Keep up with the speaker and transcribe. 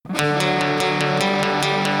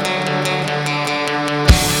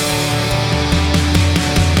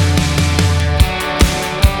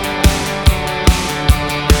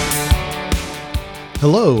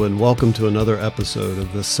Hello, and welcome to another episode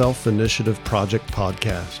of the Self-Initiative Project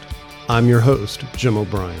Podcast. I'm your host, Jim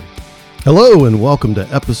O'Brien. Hello, and welcome to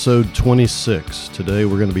episode 26. Today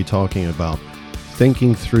we're going to be talking about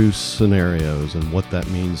thinking through scenarios and what that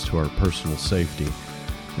means to our personal safety.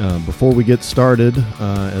 Before we get started,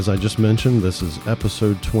 as I just mentioned, this is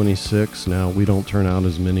episode 26. Now, we don't turn out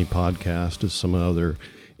as many podcasts as some other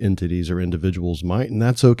entities or individuals might, and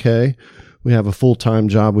that's okay. We have a full-time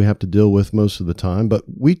job we have to deal with most of the time, but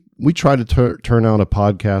we try to turn out a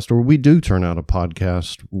podcast, or we do turn out a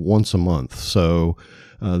podcast once a month. So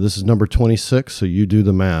this is number 26, so you do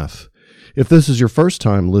the math. If this is your first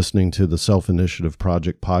time listening to the Self-Initiative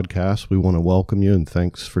Project Podcast, we want to welcome you, and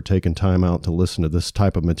thanks for taking time out to listen to this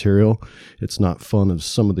type of material. It's not fun as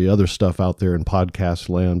some of the other stuff out there in podcast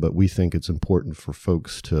land, but we think it's important for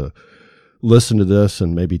folks to listen to this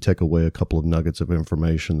and maybe take away a couple of nuggets of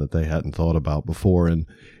information that they hadn't thought about before. And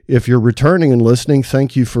if you're returning and listening,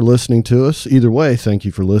 thank you for listening to us. Either way, thank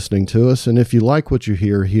you for listening to us. And if you like what you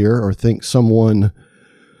hear here or think someone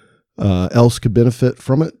else could benefit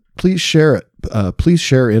from it, please share it. Please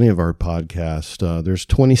share any of our podcasts. There's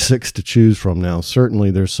 26 to choose from now.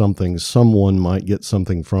 Certainly there's something someone might get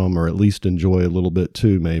something from, or at least enjoy a little bit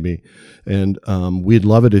too, maybe. And we'd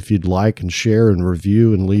love it if you'd like and share and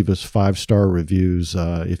review and leave us 5-star reviews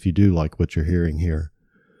if you do like what you're hearing here.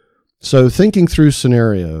 So thinking through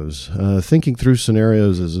scenarios. Thinking through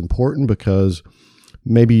scenarios is important because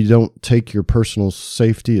maybe you don't take your personal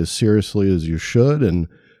safety as seriously as you should, and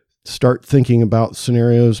start thinking about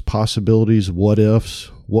scenarios, possibilities, what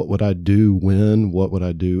ifs, what would I do when, what would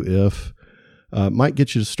I do if. Might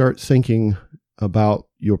get you to start thinking about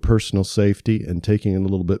your personal safety and taking it a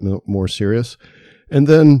little bit more serious. And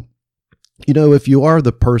then, if you are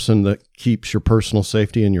the person that keeps your personal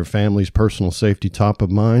safety and your family's personal safety top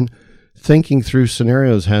of mind, thinking through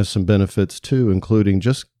scenarios has some benefits too, including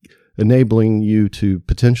just enabling you to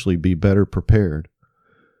potentially be better prepared.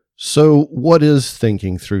 So what is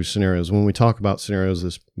thinking through scenarios? When we talk about scenarios,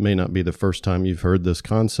 this may not be the first time you've heard this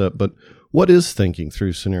concept, but what is thinking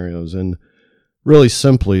through scenarios? And really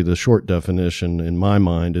simply, the short definition in my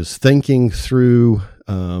mind is thinking through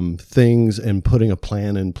things and putting a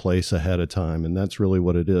plan in place ahead of time. And that's really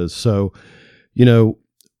what it is. So,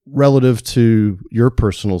 relative to your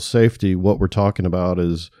personal safety, what we're talking about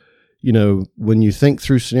is, when you think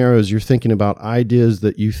through scenarios, you're thinking about ideas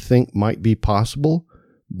that you think might be possible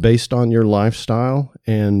based on your lifestyle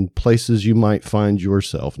and places you might find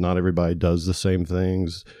yourself. Not everybody does the same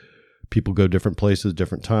things. People go different places,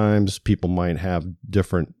 different times. People might have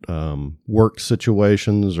different work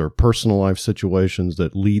situations or personal life situations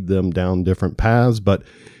that lead them down different paths. But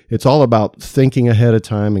it's all about thinking ahead of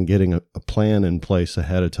time and getting a plan in place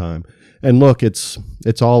ahead of time. And look, it's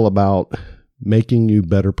all about making you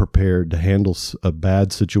better prepared to handle a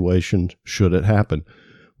bad situation should it happen.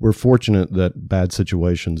 We're fortunate that bad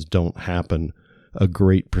situations don't happen a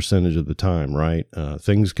great percentage of the time, right?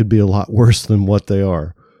 Things could be a lot worse than what they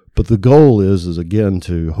are. But the goal is again,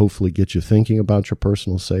 to hopefully get you thinking about your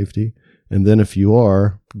personal safety. And then if you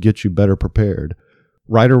are, get you better prepared.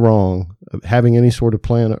 Right or wrong, having any sort of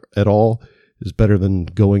plan at all is better than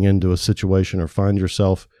going into a situation or find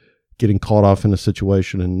yourself getting caught off in a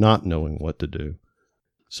situation and not knowing what to do.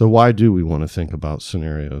 So why do we want to think about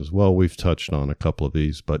scenarios? Well, we've touched on a couple of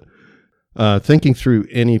these, but thinking through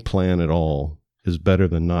any plan at all is better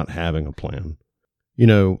than not having a plan.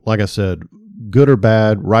 Like I said, good or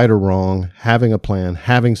bad, right or wrong, having a plan,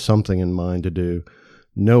 having something in mind to do,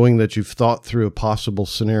 knowing that you've thought through a possible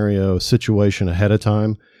scenario, situation ahead of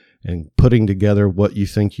time, and putting together what you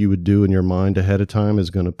think you would do in your mind ahead of time is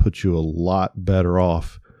going to put you a lot better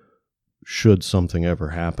off should something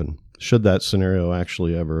ever happen. Should that scenario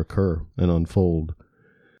actually ever occur and unfold.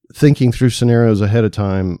 Thinking through scenarios ahead of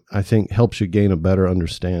time, I think, helps you gain a better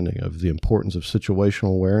understanding of the importance of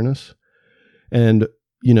situational awareness and,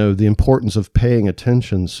 the importance of paying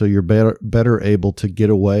attention so you're better able to get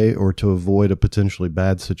away or to avoid a potentially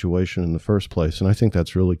bad situation in the first place. And I think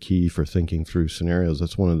that's really key for thinking through scenarios.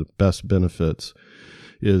 That's one of the best benefits,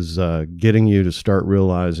 is getting you to start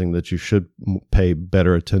realizing that you should pay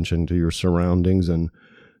better attention to your surroundings and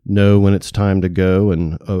know when it's time to go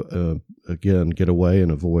and, again, get away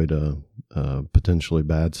and avoid a potentially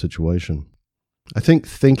bad situation. I think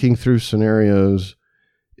thinking through scenarios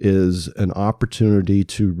is an opportunity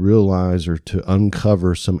to realize or to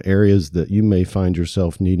uncover some areas that you may find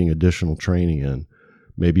yourself needing additional training in.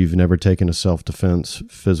 Maybe you've never taken a self-defense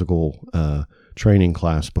physical training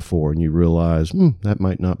class before and you realize, that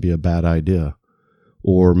might not be a bad idea.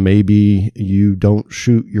 Or maybe you don't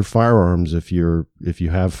shoot your firearms if you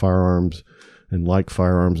have firearms and like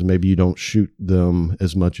firearms. Maybe you don't shoot them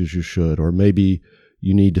as much as you should, or maybe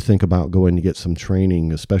you need to think about going to get some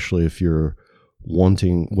training, especially if you're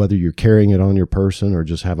wanting, whether you're carrying it on your person or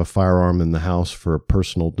just have a firearm in the house for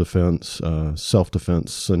personal defense,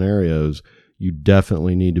 self-defense scenarios. You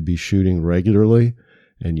definitely need to be shooting regularly,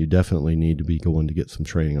 and you definitely need to be going to get some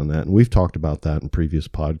training on that. And we've talked about that in previous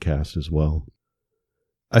podcasts as well.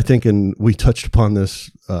 I think, and we touched upon this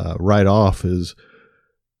right off, is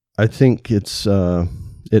I think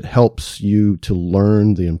it helps you to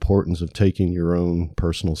learn the importance of taking your own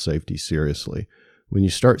personal safety seriously. When you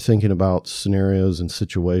start thinking about scenarios and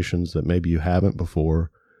situations that maybe you haven't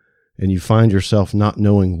before, and you find yourself not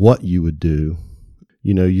knowing what you would do,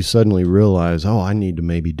 you suddenly realize, oh, I need to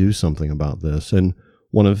maybe do something about this. And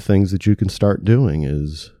one of the things that you can start doing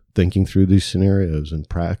is thinking through these scenarios and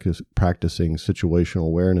practicing situational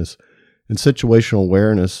awareness. And situational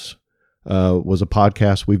awareness was a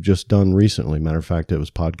podcast we've just done recently. Matter of fact, it was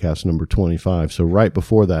podcast number 25. So right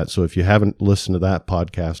before that. So if you haven't listened to that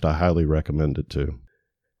podcast, I highly recommend it too.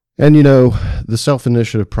 And, the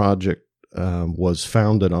Self-Initiative Project was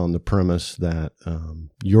founded on the premise that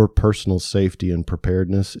your personal safety and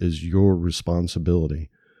preparedness is your responsibility.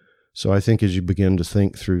 So I think as you begin to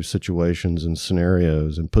think through situations and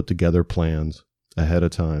scenarios and put together plans ahead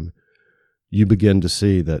of time, you begin to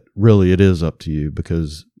see that really it is up to you,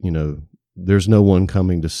 because, there's no one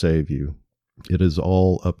coming to save you. It is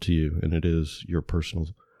all up to you, and it is your personal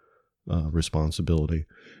responsibility.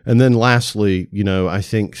 And then lastly, I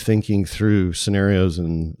think thinking through scenarios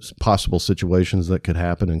and possible situations that could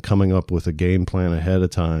happen and coming up with a game plan ahead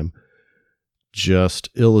of time just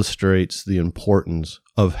illustrates the importance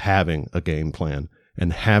of having a game plan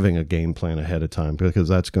and having a game plan ahead of time, because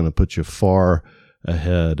that's going to put you far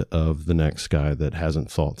ahead of the next guy that hasn't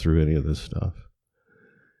thought through any of this stuff.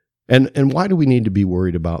 And why do we need to be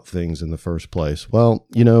worried about things in the first place? Well,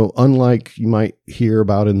 unlike you might hear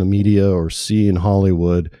about in the media or see in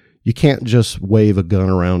Hollywood, you can't just wave a gun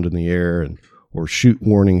around in the air or shoot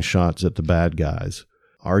warning shots at the bad guys.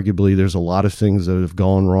 Arguably, there's a lot of things that have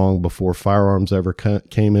gone wrong before firearms ever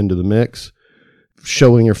came into the mix.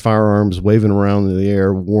 Showing your firearms, waving around in the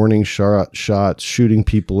air, warning shots, shooting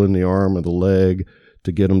people in the arm or the leg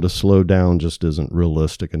to get them to slow down just isn't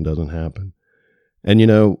realistic and doesn't happen. And,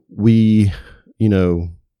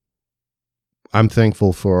 I'm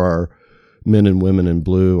thankful for our men and women in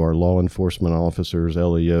blue, our law enforcement officers,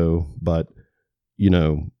 LEO, but,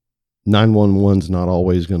 911's not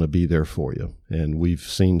always going to be there for you. And we've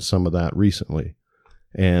seen some of that recently.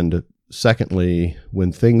 And secondly,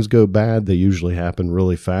 when things go bad, they usually happen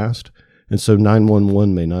really fast. And so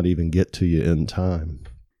 911 may not even get to you in time.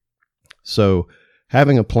 So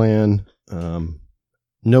having a plan,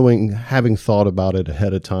 having thought about it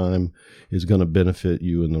ahead of time is going to benefit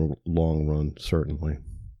you in the long run, certainly.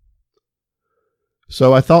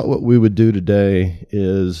 So I thought what we would do today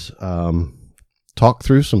is talk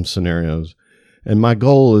through some scenarios. And my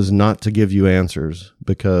goal is not to give you answers,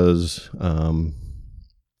 because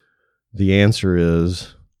the answer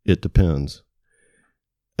is, it depends.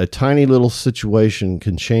 A tiny little situation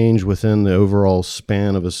can change within the overall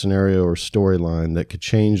span of a scenario or storyline that could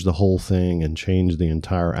change the whole thing and change the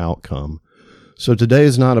entire outcome. So today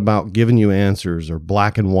is not about giving you answers or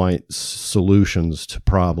black and white solutions to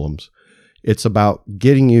problems. It's about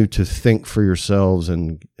getting you to think for yourselves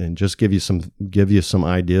and just give you some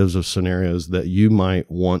ideas of scenarios that you might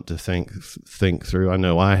want to think through. I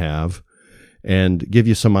know I have, and give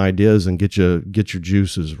you some ideas and get your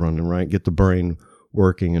juices running, right? Get the brain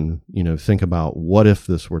working, and think about, what if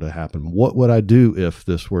this were to happen? What would I do if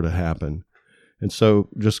this were to happen? And so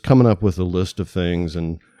just coming up with a list of things,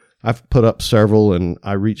 and I've put up several, and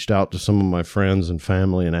I reached out to some of my friends and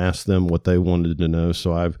family and asked them what they wanted to know.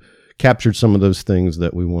 So I've captured some of those things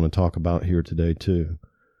that we want to talk about here today too.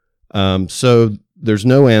 So there's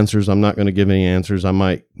no answers. I'm not going to give any answers. I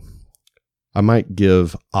might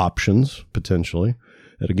give options potentially.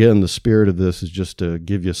 And again, the spirit of this is just to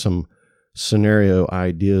give you some scenario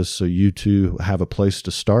ideas so you two have a place to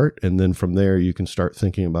start, and then from there you can start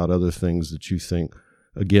thinking about other things that you think,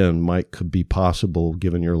 again, could be possible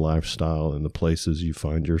given your lifestyle and the places you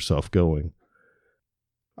find yourself going.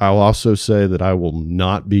 I'll also say that I will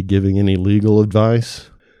not be giving any legal advice.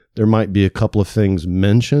 There might be a couple of things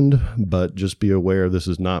mentioned, but just be aware this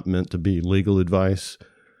is not meant to be legal advice.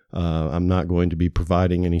 I'm not going to be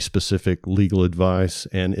providing any specific legal advice.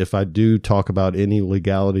 And if I do talk about any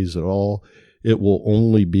legalities at all, it will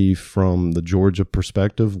only be from the Georgia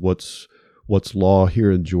perspective. What's law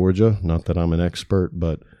here in Georgia? Not that I'm an expert,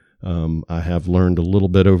 but I have learned a little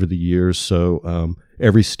bit over the years. So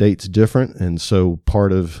every state's different. And so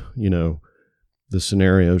part of, the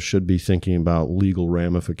scenario should be thinking about legal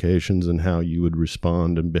ramifications and how you would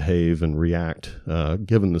respond and behave and react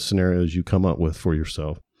given the scenarios you come up with for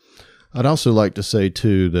yourself. I'd also like to say,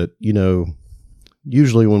 too, that,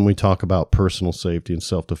 usually when we talk about personal safety and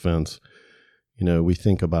self-defense, we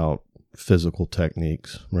think about physical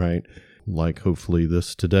techniques, right? Like hopefully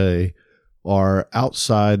this today are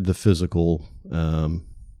outside the physical,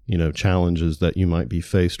 challenges that you might be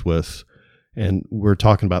faced with. And we're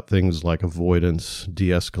talking about things like avoidance,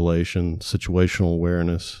 de-escalation, situational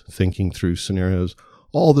awareness, thinking through scenarios,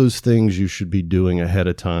 all those things you should be doing ahead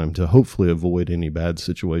of time to hopefully avoid any bad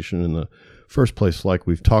situation in the first place, like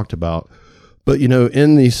we've talked about. But,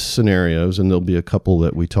 in these scenarios, and there'll be a couple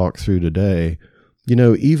that we talk through today,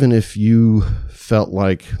 even if you felt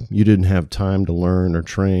like you didn't have time to learn or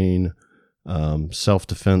train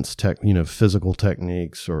self-defense physical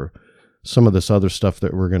techniques or some of this other stuff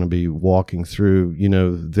that we're going to be walking through,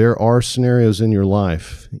 there are scenarios in your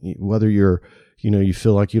life, whether you're, you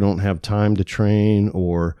feel like you don't have time to train,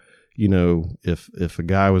 or, if a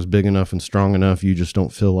guy was big enough and strong enough, you just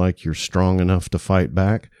don't feel like you're strong enough to fight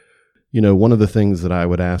back. One of the things that I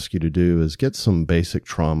would ask you to do is get some basic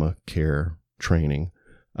trauma care training.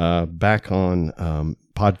 Back on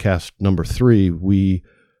podcast number 3, we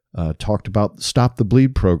talked about the Stop the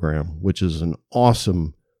Bleed program, which is an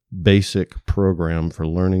awesome basic program for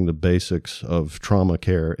learning the basics of trauma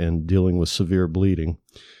care and dealing with severe bleeding.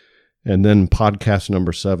 And then podcast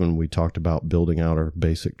number 7, we talked about building out our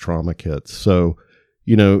basic trauma kits. So,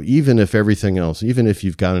 even if everything else, even if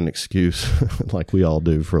you've got an excuse, like we all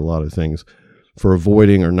do for a lot of things, for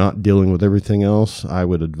avoiding or not dealing with everything else, I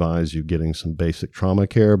would advise you getting some basic trauma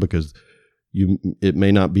care, because it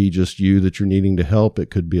may not be just you that you're needing to help. It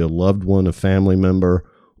could be a loved one, a family member,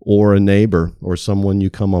 or a neighbor, or someone you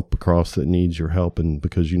come up across that needs your help. And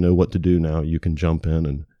because you know what to do now, you can jump in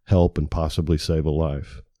and help and possibly save a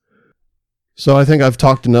life. So I think I've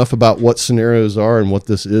talked enough about what scenarios are and what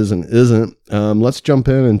this is and isn't. Let's jump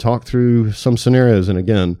in and talk through some scenarios. And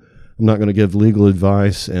again, I'm not going to give legal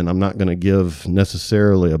advice, and I'm not going to give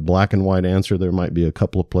necessarily a black and white answer. There might be a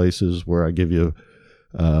couple of places where I give you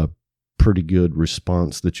a pretty good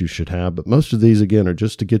response that you should have. But most of these, again, are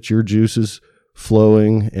just to get your juices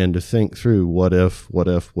flowing and to think through what if,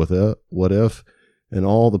 and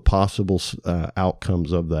all the possible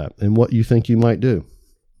outcomes of that and what you think you might do.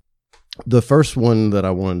 The first one that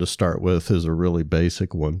I wanted to start with is a really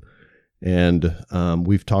basic one. And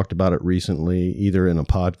we've talked about it recently, either in a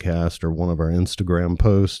podcast or one of our Instagram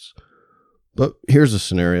posts. But here's a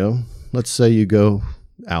scenario. Let's say you go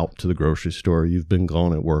out to the grocery store. You've been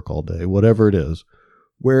gone at work all day, whatever it is,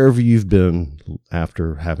 wherever you've been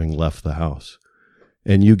after having left the house.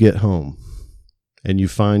 And you get home and you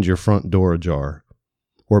find your front door ajar.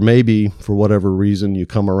 Or maybe for whatever reason, you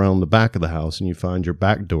come around the back of the house and you find your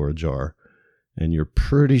back door ajar. And you're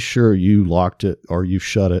pretty sure you locked it or you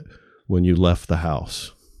shut it when you left the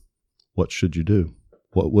house. What should you do?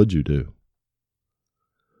 What would you do?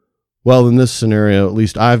 Well, in this scenario, at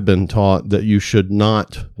least I've been taught that you should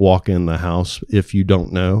not walk in the house if you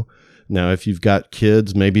don't know. Now, if you've got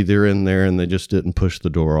kids, maybe they're in there and they just didn't push the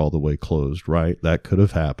door all the way closed, right? That could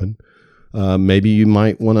have happened. Maybe you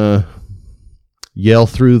might want to yell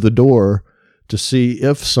through the door to see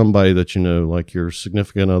if somebody that you know, like your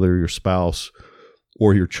significant other, your spouse,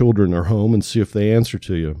 or your children are home, and see if they answer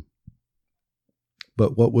to you.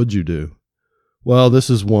 But what would you do? Well, this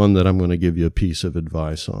is one that I'm going to give you a piece of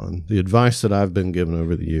advice on. The advice that I've been given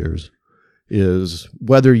over the years is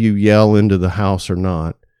whether you yell into the house or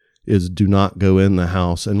not, is do not go in the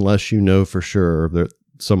house unless you know for sure that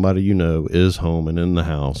somebody you know is home and in the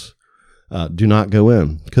house. Do not go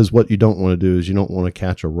in, because what you don't want to do is you don't want to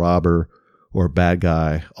catch a robber or a bad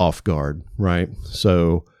guy off guard, right?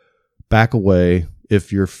 So back away.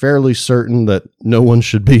 If you're fairly certain that no one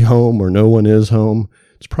should be home or no one is home,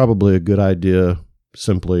 it's probably a good idea.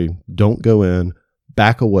 Simply don't go in,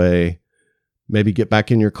 back away, maybe get back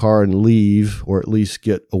in your car and leave, or at least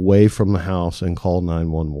get away from the house and call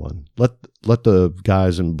 911. Let the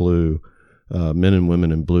guys in blue, men and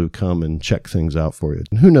women in blue, come and check things out for you.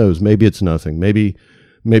 And who knows? Maybe it's nothing. Maybe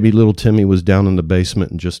little Timmy was down in the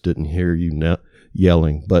basement and just didn't hear you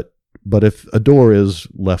yelling. But if a door is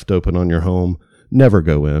left open on your home, never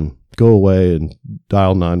go in. Go away and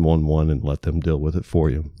dial 911 and let them deal with it for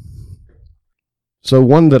you. So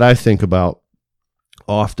one that I think about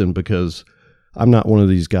often, because I'm not one of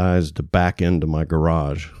these guys to back into my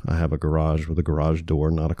garage. I have a garage with a garage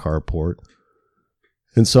door, not a carport.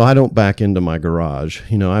 And so I don't back into my garage.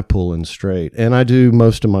 I pull in straight. And I do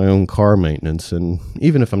most of my own car maintenance. And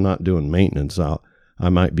even if I'm not doing maintenance, I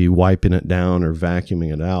might be wiping it down or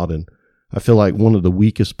vacuuming it out. And I feel like one of the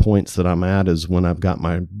weakest points that I'm at is when I've got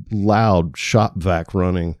my loud shop vac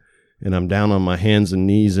running and I'm down on my hands and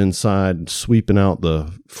knees inside sweeping out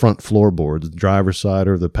the front floorboards, the driver's side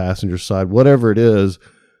or the passenger side, whatever it is.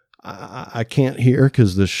 I can't hear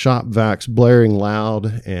because the shop vac's blaring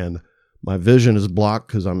loud and my vision is blocked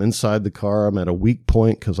because I'm inside the car. I'm at a weak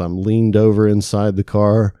point because I'm leaned over inside the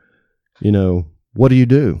car. What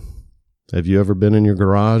do? Have you ever been in your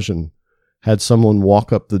garage and had someone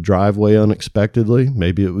walk up the driveway unexpectedly?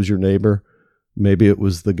 Maybe it was your neighbor. Maybe it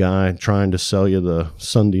was the guy trying to sell you the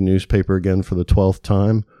Sunday newspaper again for the 12th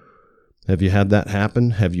time. Have you had that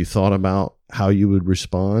happen? Have you thought about how you would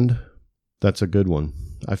respond? That's a good one.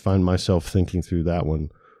 I find myself thinking through that one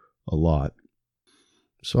a lot.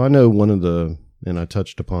 So I know and I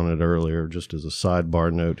touched upon it earlier just as a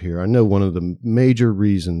sidebar note here, I know one of the major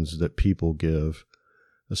reasons that people give,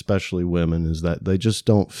 especially women, is that they just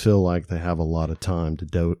don't feel like they have a lot of time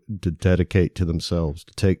to dedicate to themselves,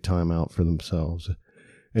 to take time out for themselves.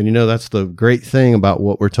 And that's the great thing about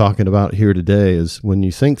what we're talking about here today is when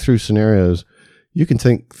you think through scenarios, you can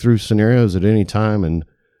think through scenarios at any time. And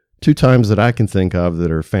 2 times that I can think of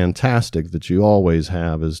that are fantastic that you always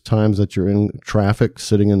have is times that you're in traffic,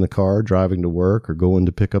 sitting in the car, driving to work or going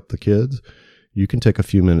to pick up the kids. You can take a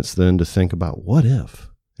few minutes then to think about what if,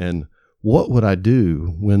 and what would I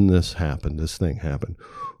do when this thing happened?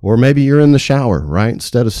 Or maybe you're in the shower, right?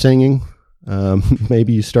 Instead of singing,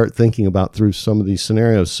 maybe you start thinking about through some of these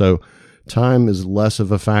scenarios. So time is less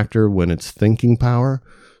of a factor when it's thinking power.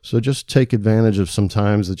 So just take advantage of some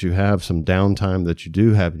times that you have some downtime that you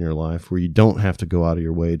do have in your life where you don't have to go out of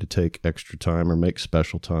your way to take extra time or make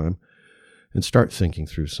special time, and start thinking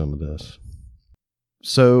through some of this.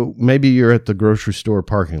 So maybe you're at the grocery store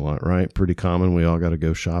parking lot, right? Pretty common. We all got to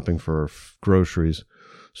go shopping for groceries.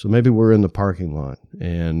 So maybe we're in the parking lot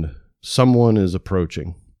and someone is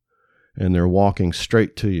approaching and they're walking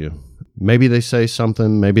straight to you. Maybe they say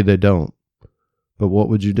something, maybe they don't. But what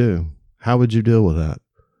would you do? How would you deal with that?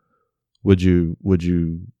 Would you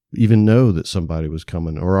even know that somebody was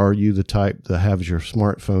coming? Or are you the type that has your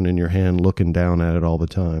smartphone in your hand looking down at it all the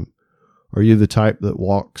time? Are you the type that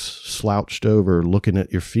walks slouched over looking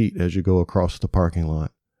at your feet as you go across the parking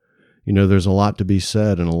lot? There's a lot to be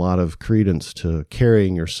said and a lot of credence to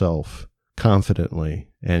carrying yourself confidently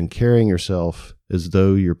and carrying yourself as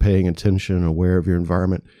though you're paying attention and aware of your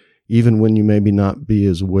environment, even when you maybe not be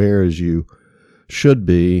as aware as you should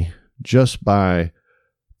be, just by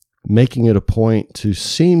making it a point to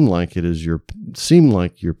seem like you're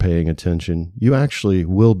paying attention. You actually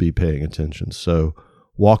will be paying attention. So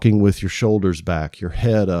walking with your shoulders back, your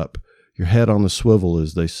head up, your head on the swivel,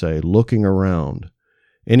 as they say, looking around.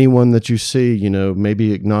 Anyone that you see,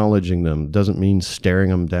 maybe acknowledging them. Doesn't mean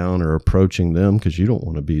staring them down or approaching them because you don't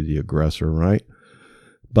want to be the aggressor, right?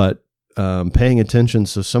 But paying attention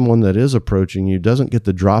so someone that is approaching you doesn't get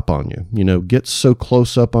the drop on you. Get so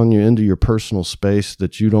close up on you into your personal space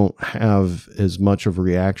that you don't have as much of a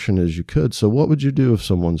reaction as you could. So what would you do if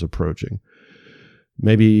someone's approaching?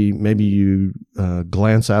 Maybe you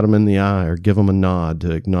glance at them in the eye or give them a nod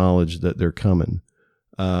to acknowledge that they're coming.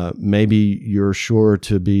 Maybe you're sure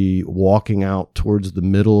to be walking out towards the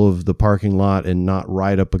middle of the parking lot and not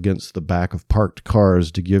right up against the back of parked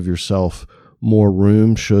cars to give yourself more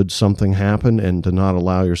room should something happen, and to not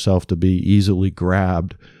allow yourself to be easily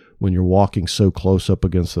grabbed when you're walking so close up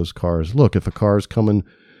against those cars. Look, if a car is coming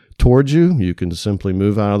towards you, you can simply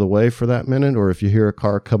move out of the way for that minute, or if you hear a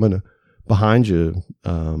car coming behind you,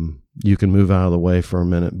 you can move out of the way for a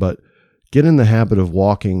minute. But get in the habit of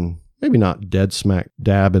walking, maybe not dead smack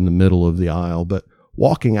dab in the middle of the aisle, but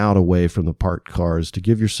walking out away from the parked cars to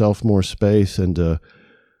give yourself more space and to,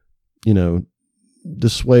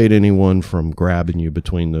 dissuade anyone from grabbing you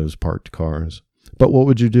between those parked cars. But what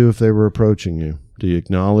would you do if they were approaching you? Do you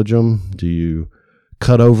acknowledge them? Do you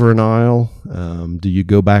cut over an aisle? Do you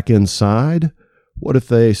go back inside? What if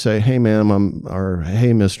they say, "Hey, ma'am,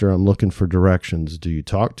 hey, mister, I'm looking for directions"? Do you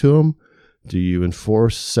talk to them? Do you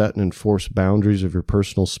set and enforce boundaries of your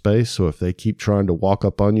personal space? So if they keep trying to walk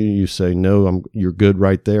up on you, you say, "No, you're good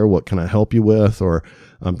right there. What can I help you with?" Or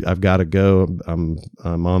I've got to go. I'm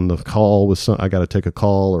on the call with I got to take a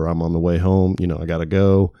call, or I'm on the way home. I got to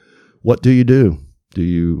go. What do? Do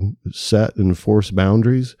you set and enforce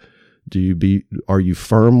boundaries? Are you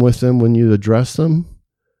firm with them when you address them?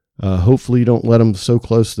 Hopefully you don't let them so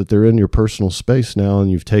close that they're in your personal space now and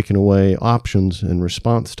you've taken away options and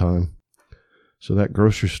response time. So that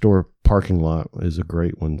grocery store parking lot is a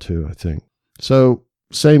great one too, I think. So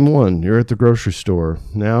same one, you're at the grocery store.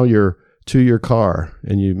 Now you're to your car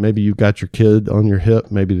and maybe you've got your kid on your hip.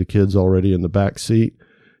 Maybe the kid's already in the back seat.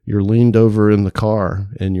 you're leaned over in the car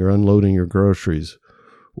and you're unloading your groceries,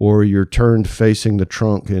 or you're turned facing the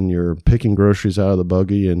trunk and you're picking groceries out of the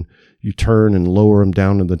buggy and you turn and lower them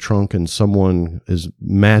down in the trunk and someone is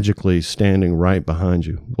magically standing right behind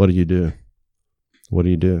you. What do you do? What do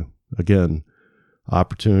you do? Again,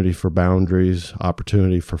 opportunity for boundaries,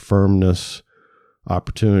 opportunity for firmness,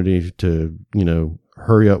 opportunity to,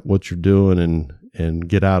 hurry up what you're doing and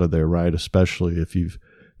get out of there, right? Especially if you've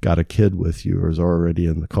got a kid with you or is already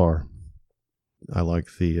in the car. I like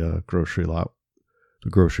the grocery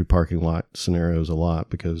parking lot scenarios a lot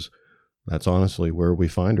because that's honestly where we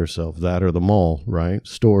find ourselves, that or the mall, right?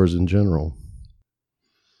 Stores in general.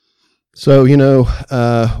 So,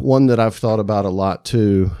 one that I've thought about a lot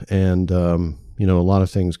too, and, a lot of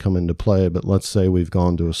things come into play, but let's say we've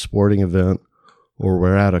gone to a sporting event or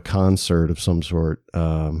we're at a concert of some sort.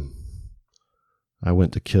 I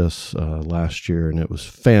went to Kiss last year and it was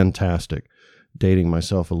fantastic. Dating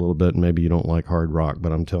myself a little bit, and maybe you don't like hard rock,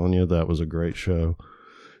 but I'm telling you, that was a great show.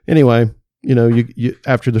 Anyway, you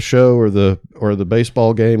after the show or the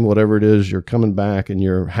baseball game, whatever it is, you're coming back and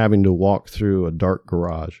you're having to walk through a dark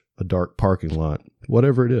garage, a dark parking lot,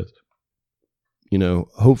 whatever it is.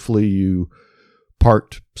 Hopefully you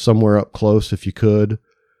parked somewhere up close if you could.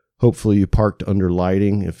 Hopefully you parked under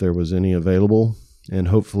lighting if there was any available. And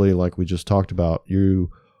hopefully, like we just talked about,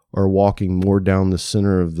 you are walking more down the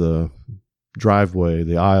center of the driveway,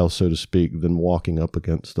 the aisle, so to speak, than walking up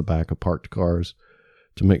against the back of parked cars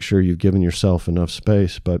to make sure you've given yourself enough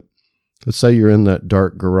space. But let's say you're in that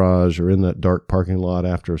dark garage or in that dark parking lot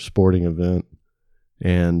after a sporting event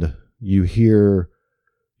and you hear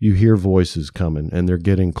voices coming and they're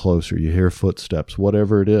getting closer. You hear footsteps,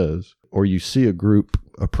 whatever it is, or you see a group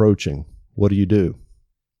approaching. What do?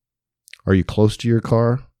 Are you close to your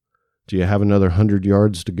car? Do you have another 100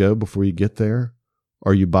 yards to go before you get there?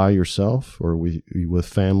 Are you by yourself, or are you with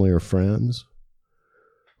family or friends?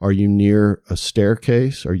 Are you near a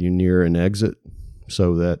staircase? Are you near an exit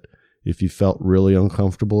so that if you felt really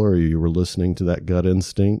uncomfortable or you were listening to that gut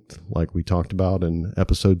instinct, like we talked about in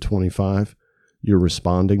episode 25, you're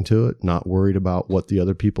responding to it, not worried about what the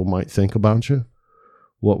other people might think about you?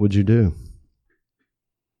 What would you do?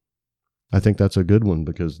 I think that's a good one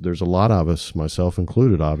because there's a lot of us, myself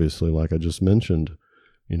included, obviously, like I just mentioned.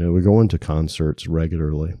 We go into concerts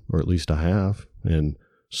regularly, or at least I have, and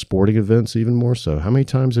sporting events even more so. How many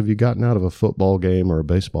times have you gotten out of a football game or a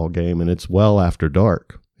baseball game and it's well after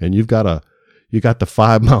dark and you got the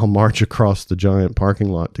 5-mile march across the giant parking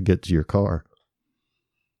lot to get to your car?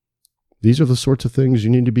 These are the sorts of things you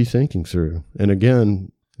need to be thinking through. And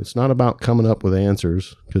again, it's not about coming up with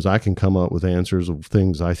answers, because I can come up with answers of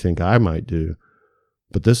things I think I might do,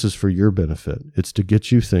 but this is for your benefit. It's to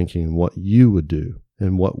get you thinking what you would do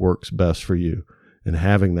and what works best for you and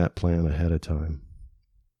having that plan ahead of time.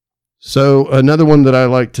 So another one that I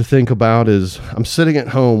like to think about is I'm sitting at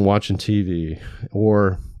home watching TV,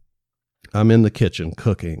 or I'm in the kitchen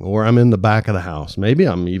cooking, or I'm in the back of the house. Maybe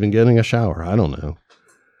I'm even getting a shower. I don't know.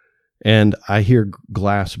 And I hear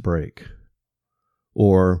glass break.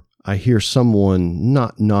 Or I hear someone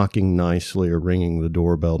not knocking nicely or ringing the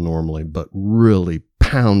doorbell normally, but really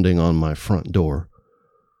pounding on my front door.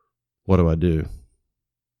 What do I do?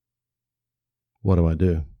 What do I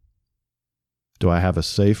do? Do I have a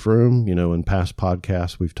safe room? In past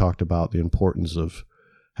podcasts, we've talked about the importance of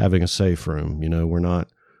having a safe room.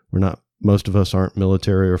 Most of us aren't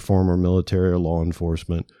military or former military or law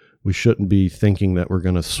enforcement. We shouldn't be thinking that we're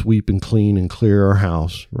going to sweep and clean and clear our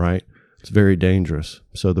house, right? It's very dangerous.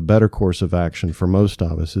 So the better course of action for most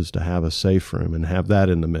of us is to have a safe room and have that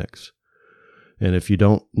in the mix. And if you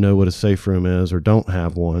don't know what a safe room is or don't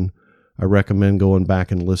have one, I recommend going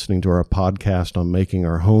back and listening to our podcast on making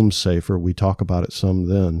our homes safer. We talk about it some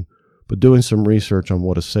then, but doing some research on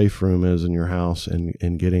what a safe room is in your house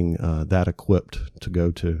and getting that equipped to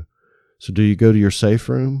go to. So do you go to your safe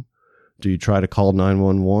room? Do you try to call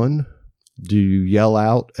 911? Do you yell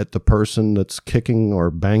out at the person that's kicking or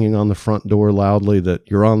banging on the front door loudly that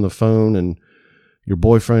you're on the phone and your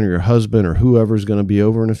boyfriend or your husband or whoever's going to be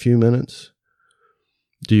over in a few minutes?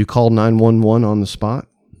 Do you call 911 on the spot?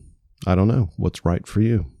 I don't know what's right for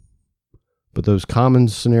you. But those common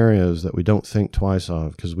scenarios that we don't think twice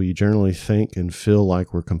of, because we generally think and feel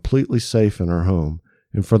like we're completely safe in our home,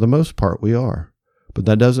 and for the most part we are. But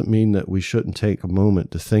that doesn't mean that we shouldn't take a moment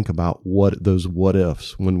to think about those what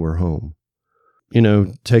ifs when we're home.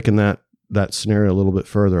 Taking that scenario a little bit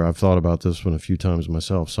further, I've thought about this one a few times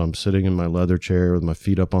myself. So I'm sitting in my leather chair with my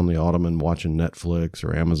feet up on the ottoman watching Netflix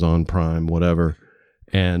or Amazon Prime, whatever.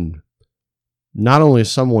 And not only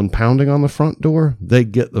is someone pounding on the front door, they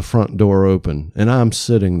get the front door open and I'm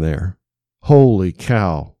sitting there. Holy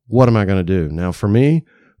cow, what am I going to do? Now, for me,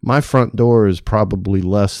 my front door is probably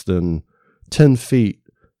less than 10 feet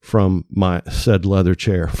from my said leather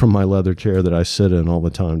chair, from my leather chair that I sit in all the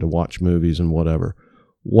time to watch movies and whatever.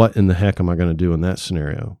 What in the heck am I going to do in that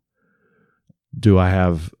scenario? Do I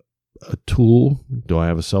have a tool? Do I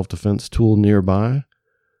have a self-defense tool nearby?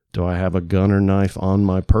 Do I have a gun or knife on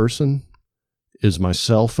my person? Is my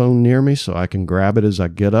cell phone near me so I can grab it as I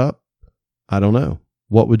get up? I don't know.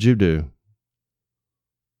 What would you do?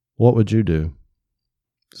 What would you do?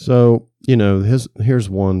 So, here's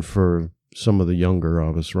one for some of the younger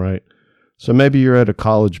of us, right? So maybe you're at a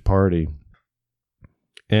college party,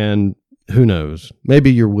 and who knows?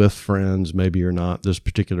 Maybe you're with friends, maybe you're not. This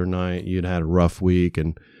particular night, you'd had a rough week,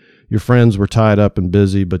 and your friends were tied up and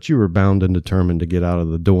busy, but you were bound and determined to get out of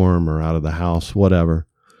the dorm or out of the house, whatever.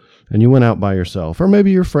 And you went out by yourself, or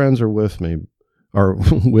maybe your friends are with me or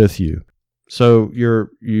with you. So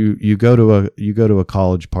you go to a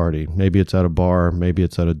college party. Maybe it's at a bar, maybe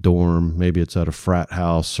it's at a dorm, maybe it's at a frat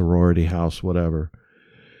house, sorority house, whatever.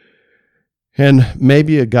 And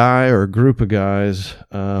maybe a guy or a group of guys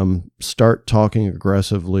start talking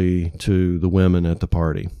aggressively to the women at the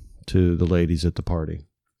party, to the ladies at the party,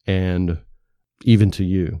 and even to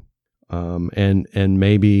you. And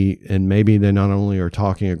maybe they not only are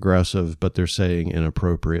talking aggressive, but they're saying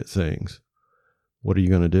inappropriate things. What are you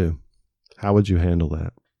going to do? How would you handle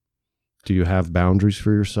that? Do you have boundaries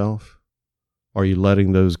for yourself? Are you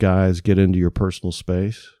letting those guys get into your personal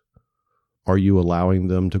space? Are you allowing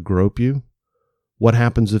them to grope you? What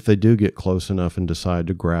happens if they do get close enough and decide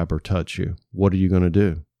to grab or touch you? What are you going to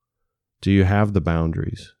do? Do you have the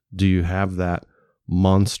boundaries? Do you have that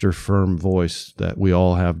monster firm voice that we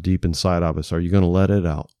all have deep inside of us? Are you going to let it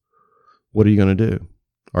out? What are you going to do?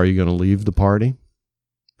 Are you going to leave the party?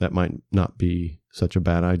 That might not be such a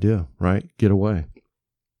bad idea, right? Get away.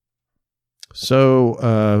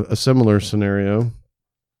 So a similar scenario,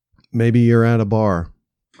 maybe you're at a bar.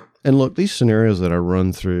 And look, these scenarios that I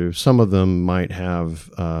run through, some of them might have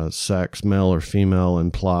sex, male or female,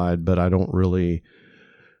 implied, but I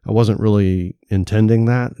wasn't really intending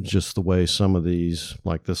that. It's just the way some of these,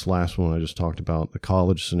 like this last one I just talked about, the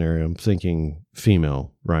college scenario, I'm thinking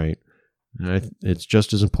female, right? And it's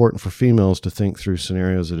just as important for females to think through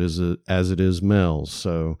scenarios as it is males.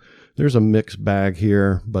 So there's a mixed bag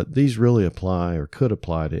here, but these really apply or could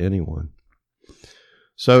apply to anyone.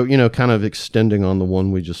 So, kind of extending on the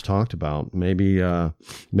one we just talked about, maybe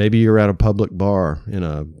you're at a public bar in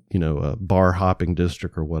a bar hopping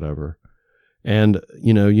district or whatever. And,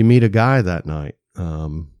 you meet a guy that night,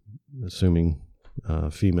 assuming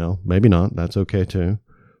female, maybe not, that's okay too.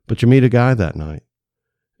 But you meet a guy that night.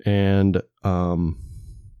 And,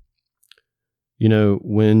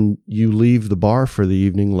 when you leave the bar for the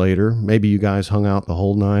evening later, maybe you guys hung out the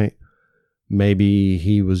whole night. Maybe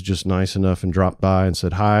he was just nice enough and dropped by and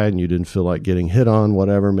said hi and you didn't feel like getting hit on,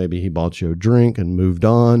 whatever. Maybe he bought you a drink and moved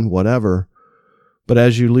on, whatever. But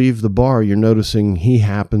as you leave the bar, you're noticing he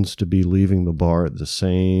happens to be leaving the bar at the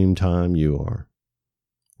same time you are.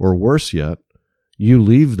 Or worse yet, you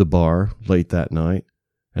leave the bar late that night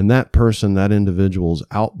and that person, that individual's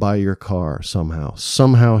out by your car somehow.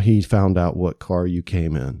 Somehow he found out what car you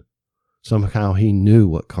came in. Somehow he knew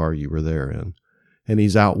what car you were there in. And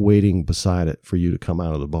he's out waiting beside it for you to come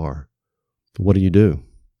out of the bar. What do?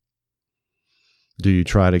 Do you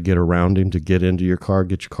try to get around him to get into your car,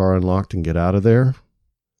 get your car unlocked, and get out of there?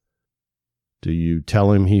 Do you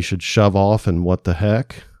tell him he should shove off and what the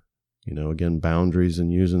heck? Again, boundaries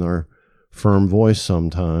and using our firm voice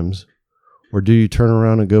sometimes. Or do you turn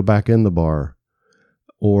around and go back in the bar?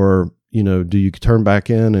 Or, do you turn back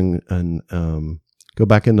in and go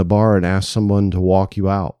back in the bar and ask someone to walk you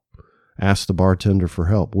out? Ask the bartender for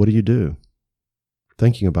help. What do you do?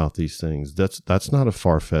 Thinking about these things, that's not a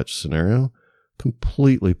far-fetched scenario.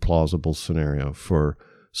 Completely plausible scenario for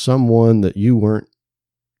someone that you weren't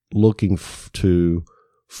looking to,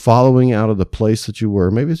 following out of the place that you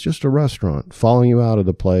were. Maybe it's just a restaurant, following you out of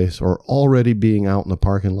the place, or already being out in the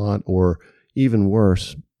parking lot, or even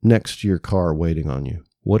worse, next to your car waiting on you.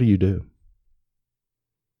 What do you do?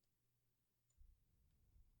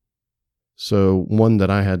 So one that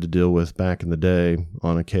I had to deal with back in the day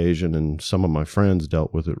on occasion, and some of my friends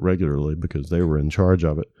dealt with it regularly because they were in charge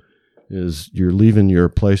of it, is you're leaving your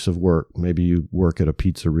place of work. Maybe you work at a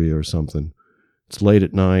pizzeria or something. It's late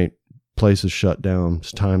at night, place is shut down,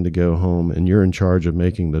 it's time to go home, and you're in charge of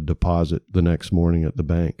making the deposit the next morning at the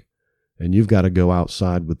bank. And you've got to go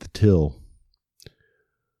outside with the till.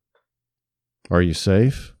 Are you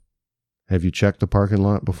safe? Have you checked the parking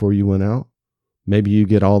lot before you went out? Maybe you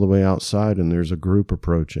get all the way outside and there's a group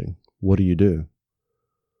approaching. What do you do?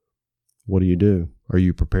 What do? Are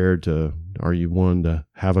you prepared to, are you one to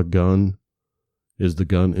have a gun? Is the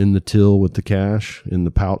gun in the till with the cash, in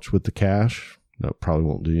the pouch with the cash? That probably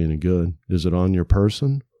won't do you any good. Is it on your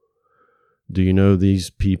person? Do you know these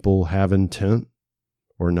people have intent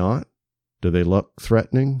or not? Do they look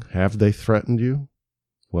threatening? Have they threatened you?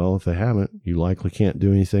 Well, if they haven't, you likely can't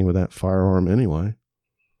do anything with that firearm anyway.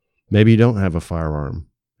 Maybe you don't have a firearm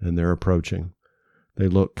and they're approaching. They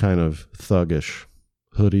look kind of thuggish,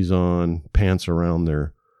 hoodies on, pants around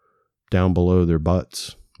their, down below their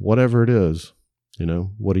butts, whatever it is.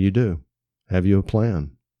 What do? Have you a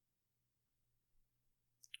plan?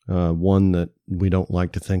 One that we don't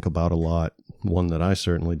like to think about a lot, one that I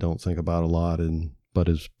certainly don't think about a lot, but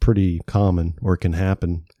is pretty common or can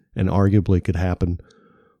happen, and arguably could happen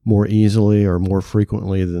more easily or more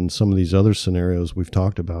frequently than some of these other scenarios we've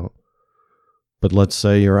talked about. But let's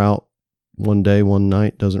say you're out one day, one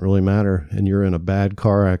night, doesn't really matter, and you're in a bad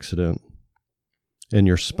car accident, and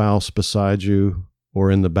your spouse beside you or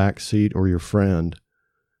in the back seat or your friend,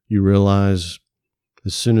 you realize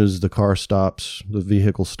as soon as the car stops, the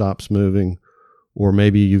vehicle stops moving, or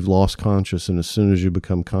maybe you've lost conscious, and as soon as you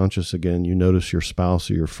become conscious again, you notice your spouse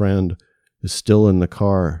or your friend is still in the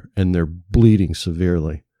car and they're bleeding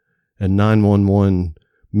severely. And 911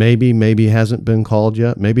 maybe hasn't been called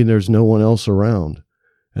yet. Maybe there's no one else around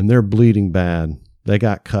and they're bleeding bad. They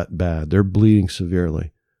got cut bad. They're bleeding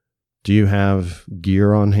severely. Do you have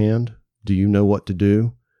gear on hand? Do you know what to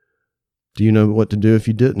do? Do you know what to do if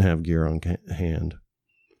you didn't have gear on hand?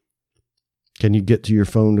 Can you get to your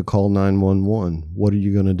phone to call 911? What are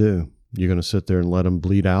you going to do? You're going to sit there and let them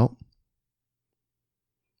bleed out?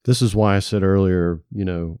 This is why I said earlier,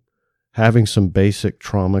 having some basic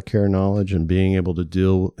trauma care knowledge and being able to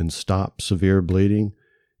deal and stop severe bleeding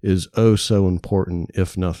is oh so important,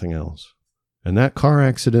 if nothing else. And that car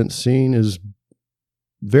accident scene is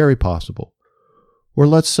very possible. Or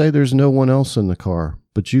let's say there's no one else in the car,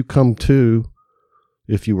 but you come to,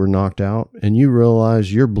 if you were knocked out, and you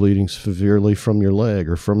realize you're bleeding severely from your leg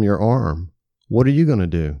or from your arm. What are you going to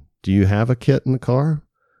do? Do you have a kit in the car?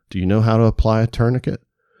 Do you know how to apply a tourniquet?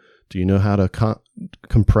 Do you know how to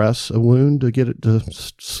compress a wound to get it to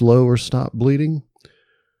slow or stop bleeding?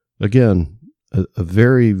 Again, a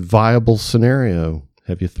very viable scenario.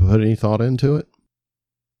 Have you put any thought into it?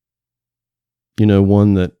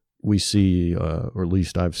 One that we see, or at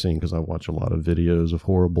least I've seen, because I watch a lot of videos of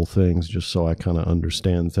horrible things just so I kind of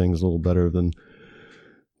understand things a little better than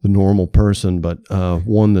the normal person. But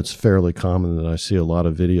one that's fairly common that I see a lot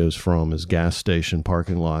of videos from is gas station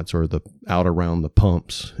parking lots or the out around the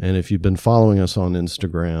pumps. And if you've been following us on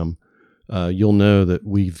Instagram, you'll know that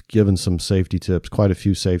we've given some safety tips, quite a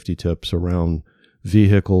few safety tips around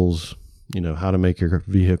vehicles, how to make your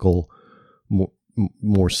vehicle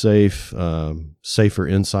more safe, safer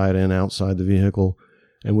inside and outside the vehicle.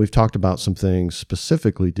 And we've talked about some things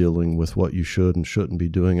specifically dealing with what you should and shouldn't be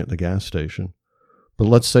doing at the gas station. But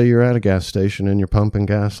let's say you're at a gas station and you're pumping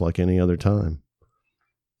gas like any other time,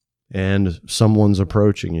 and someone's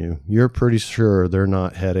approaching you. You're pretty sure they're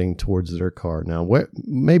not heading towards their car. Now,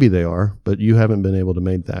 maybe they are, but you haven't been able to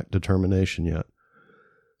make that determination yet.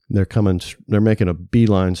 They're making a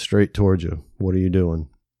beeline straight towards you. What are you doing?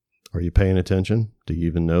 Are you paying attention? Do you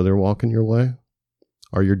even know they're walking your way?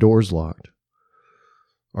 Are your doors locked?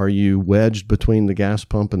 Are you wedged between the gas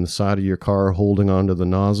pump and the side of your car holding onto the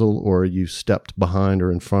nozzle, or are you stepped behind or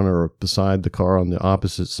in front or beside the car on the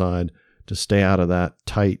opposite side to stay out of that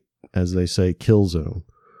tight, as they say, kill zone?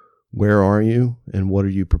 Where are you, and what are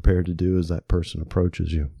you prepared to do as that person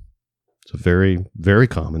approaches you? It's a very, very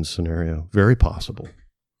common scenario, very possible.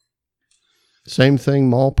 Same thing,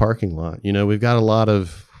 mall parking lot. We've got a lot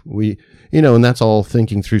of, and that's all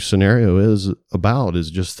thinking through scenario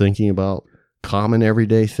is just thinking about common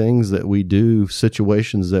everyday things that we do,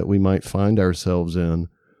 situations that we might find ourselves in.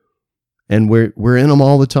 And we're in them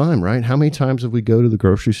all the time, right? How many times have we go to the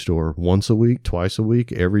grocery store? Once a week, twice a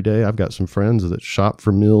week, every day? I've got some friends that shop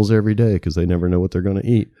for meals every day because they never know what they're going to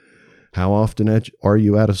eat. How often are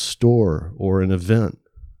you at a store or an event?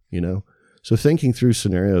 So thinking through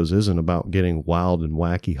scenarios isn't about getting wild and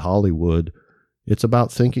wacky Hollywood. It's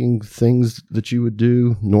about thinking things that you would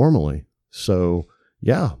do normally. So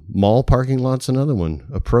yeah, mall parking lot's another one.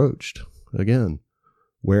 Approached. Again,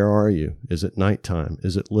 where are you? Is it nighttime?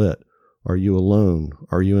 Is it lit? Are you alone?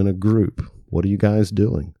 Are you in a group? What are you guys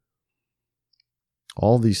doing?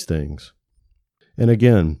 All these things. And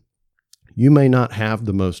again, you may not have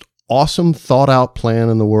the most awesome thought out plan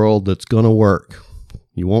in the world that's going to work.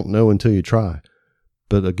 You won't know until you try.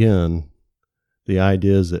 But again, the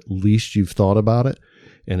idea is at least you've thought about it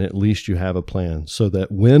and at least you have a plan so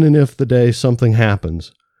that when and if the day something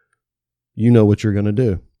happens, you know what you're going to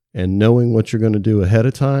do. And knowing what you're going to do ahead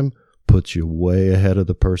of time puts you way ahead of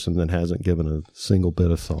the person that hasn't given a single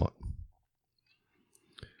bit of thought.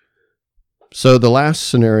 So the last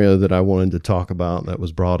scenario that I wanted to talk about that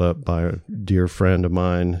was brought up by a dear friend of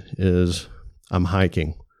mine is I'm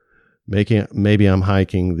hiking. Maybe I'm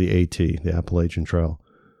hiking the AT, the Appalachian Trail.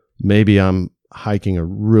 Maybe I'm hiking a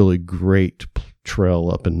really great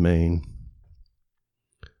trail up in Maine.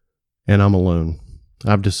 And I'm alone.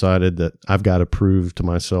 I've decided that I've got to prove to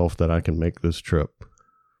myself that I can make this trip.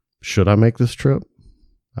 Should I make this trip?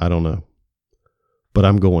 I don't know. But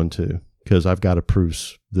I'm going to, because I've got to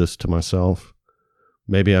prove this to myself.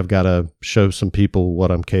 Maybe I've got to show some people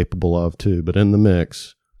what I'm capable of too. But in the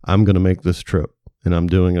mix, I'm going to make this trip, and I'm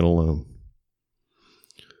doing it alone.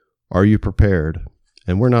 Are you prepared?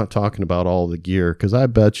 And we're not talking about all the gear, because I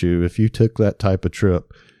bet you if you took that type of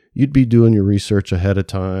trip, you'd be doing your research ahead of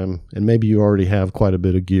time, and maybe you already have quite a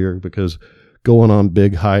bit of gear, because going on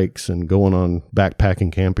big hikes and going on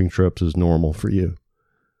backpacking camping trips is normal for you.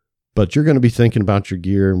 But you're going to be thinking about your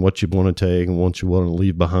gear and what you want to take and what you want to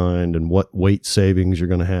leave behind and what weight savings you're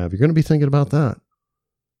going to have. You're going to be thinking about that.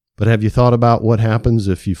 But have you thought about what happens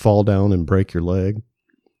if you fall down and break your leg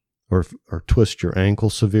or twist your ankle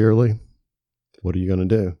severely? What are you going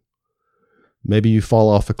to do? Maybe you fall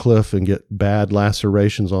off a cliff and get bad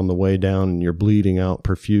lacerations on the way down and you're bleeding out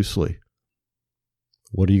profusely.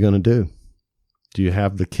 What are you going to do? Do you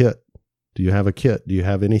have the kit? Do you have a kit? Do you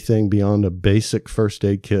have anything beyond a basic first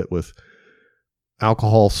aid kit with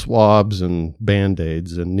alcohol swabs and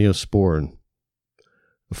Band-Aids and Neosporin?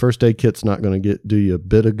 The first aid kit's not going to do you a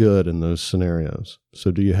bit of good in those scenarios.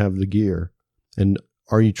 So do you have the gear? And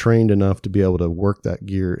are you trained enough to be able to work that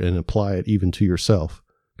gear and apply it even to yourself?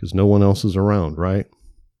 Because no one else is around, right?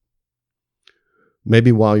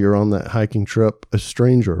 Maybe while you're on that hiking trip, a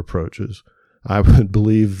stranger approaches. I would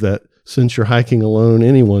believe that since you're hiking alone,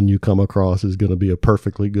 anyone you come across is going to be a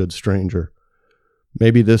perfectly good stranger.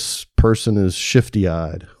 Maybe this person is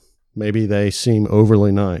shifty-eyed. Maybe they seem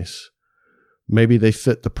overly nice. Maybe they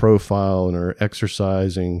fit the profile and are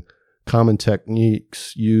exercising common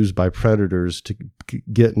techniques used by predators to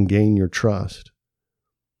get and gain your trust.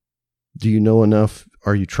 Do you know enough?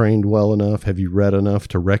 Are you trained well enough? Have you read enough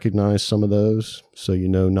to recognize some of those so you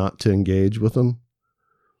know not to engage with them?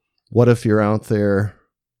 What if you're out there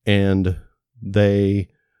and they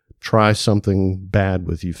try something bad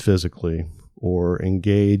with you physically or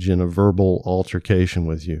engage in a verbal altercation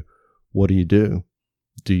with you? What do?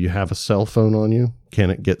 Do you have a cell phone on you? Can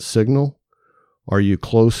it get signal? Are you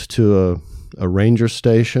close to a ranger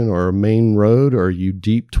station or a main road? Or are you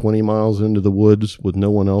deep 20 miles into the woods with no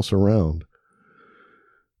one else around?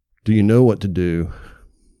 Do you know what to do?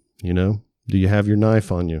 Do you have your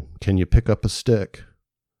knife on you? Can you pick up a stick?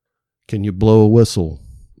 Can you blow a whistle?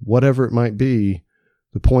 Whatever it might be,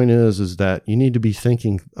 the point is that you need to be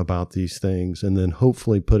thinking about these things and then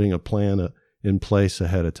hopefully putting a plan in place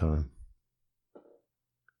ahead of time.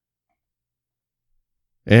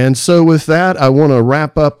 And so with that, I want to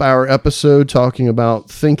wrap up our episode talking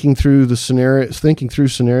about thinking through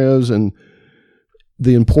scenarios and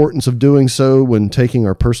the importance of doing so when taking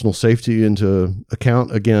our personal safety into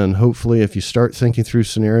account. Again, hopefully if you start thinking through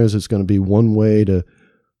scenarios, it's going to be one way to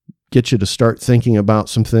get you to start thinking about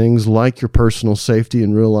some things like your personal safety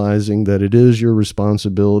and realizing that it is your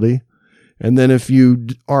responsibility. And then if you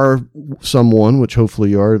are someone, which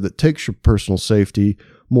hopefully you are, that takes your personal safety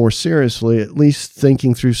more seriously, at least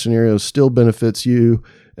thinking through scenarios still benefits you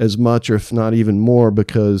as much, or if not even more,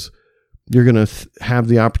 because you're going to have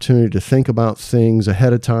the opportunity to think about things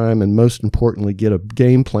ahead of time and most importantly, get a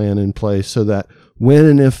game plan in place so that when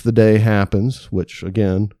and if the day happens, which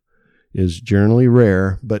again is generally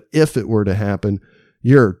rare, but if it were to happen,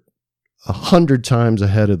 you're 100 times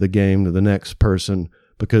ahead of the game to the next person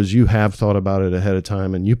because you have thought about it ahead of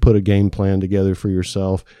time and you put a game plan together for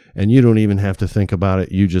yourself and you don't even have to think about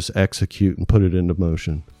it. You just execute and put it into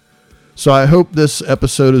motion. So I hope this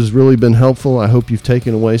episode has really been helpful. I hope you've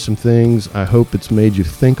taken away some things. I hope it's made you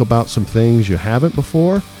think about some things you haven't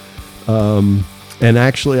before. And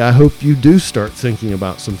actually, I hope you do start thinking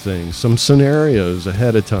about some things, some scenarios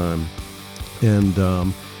ahead of time.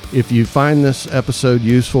 And if you find this episode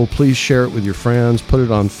useful, please share it with your friends. Put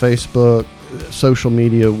it on Facebook, social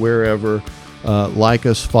media, wherever. Like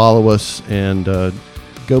us, follow us, and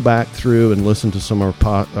go back through and listen to some of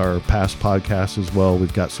our past podcasts as well.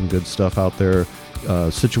 We've got some good stuff out there.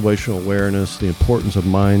 Situational awareness, the importance of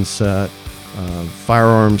mindset,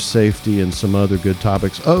 firearms safety, and some other good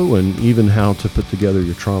topics. Oh, and even how to put together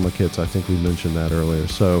your trauma kits. I think we mentioned that earlier.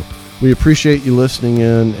 So we appreciate you listening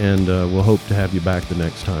in, and we'll hope to have you back the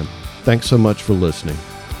next time. Thanks so much for listening.